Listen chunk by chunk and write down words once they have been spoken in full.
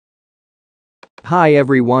Hi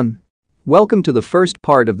everyone. Welcome to the first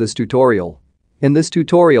part of this tutorial. In this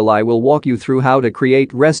tutorial I will walk you through how to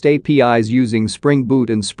create REST APIs using Spring Boot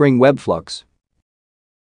and Spring Webflux.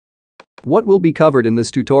 What will be covered in this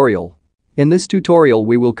tutorial? In this tutorial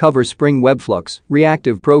we will cover Spring Webflux,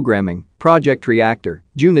 reactive programming, project reactor,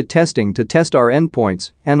 unit testing to test our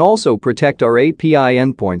endpoints, and also protect our API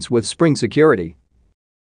endpoints with Spring security.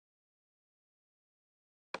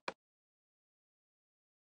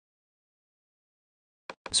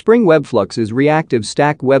 Spring Webflux is reactive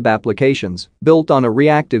stack web applications built on a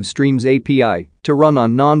reactive streams API to run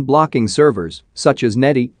on non-blocking servers such as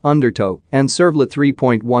Netty, Undertow, and Servlet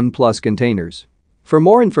 3.1 Plus containers. For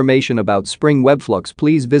more information about Spring Webflux,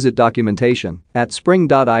 please visit documentation at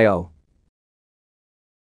spring.io.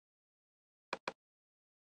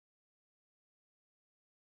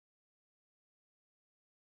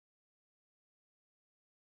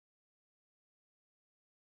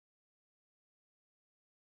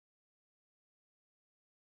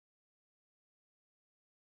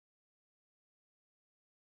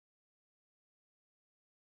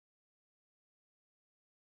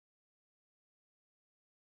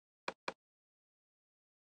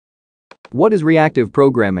 What is reactive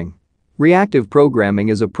programming? Reactive programming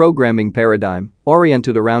is a programming paradigm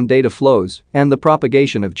oriented around data flows and the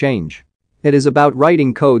propagation of change. It is about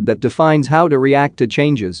writing code that defines how to react to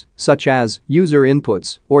changes, such as user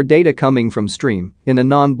inputs or data coming from stream, in a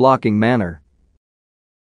non-blocking manner.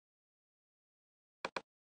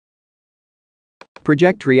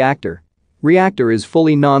 Project Reactor. Reactor is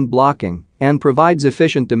fully non-blocking and provides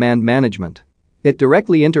efficient demand management. It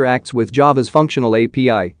directly interacts with Java's functional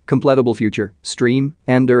API, completable future, stream,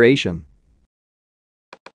 and duration.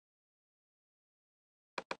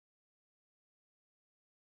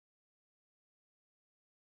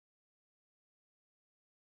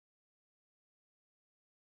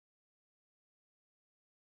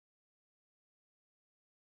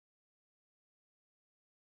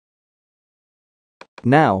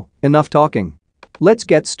 Now, enough talking. Let's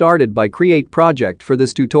get started by create project for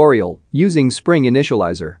this tutorial using Spring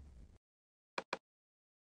Initializer.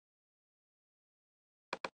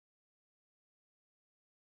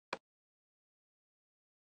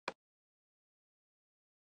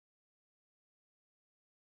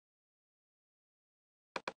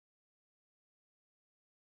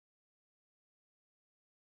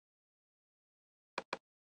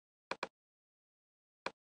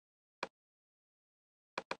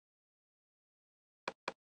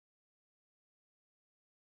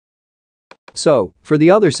 So, for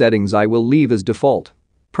the other settings I will leave as default.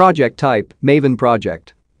 Project type, Maven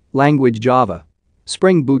project. Language Java.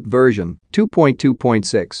 Spring Boot version,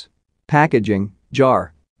 2.2.6. Packaging,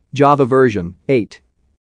 jar. Java version, 8.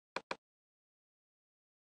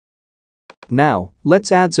 Now,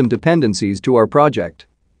 let's add some dependencies to our project.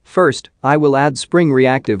 First, I will add Spring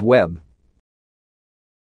Reactive Web.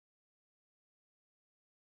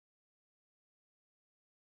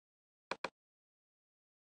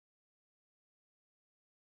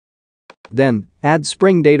 Then, add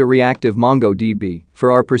Spring Data Reactive MongoDB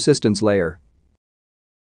for our persistence layer.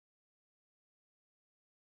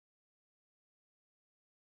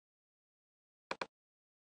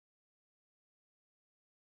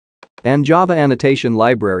 And Java Annotation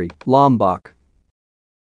Library, Lombok.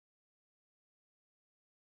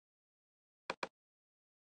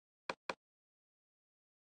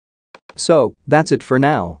 So, that's it for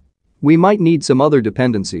now. We might need some other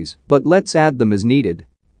dependencies, but let's add them as needed.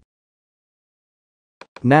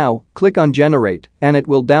 Now, click on Generate, and it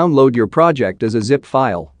will download your project as a zip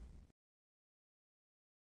file.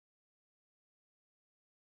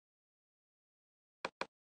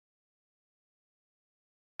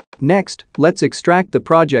 Next, let's extract the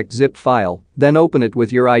project zip file, then open it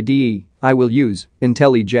with your IDE. I will use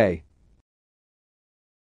IntelliJ.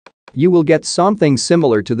 You will get something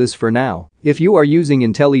similar to this for now. If you are using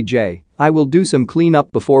IntelliJ, I will do some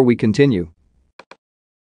cleanup before we continue.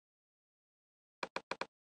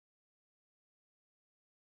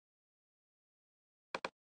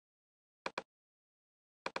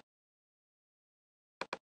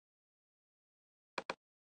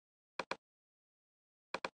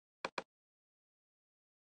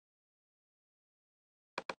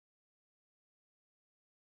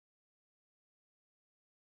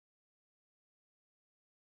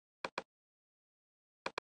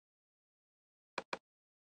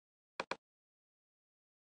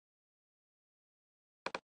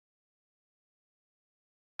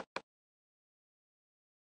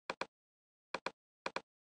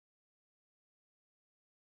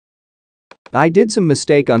 I did some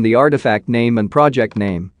mistake on the artifact name and project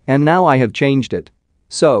name, and now I have changed it.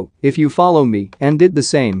 So, if you follow me and did the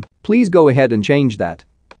same, please go ahead and change that.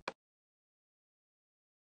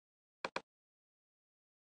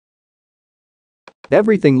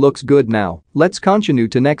 Everything looks good now, let's continue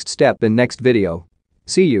to next step in next video.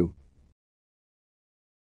 See you.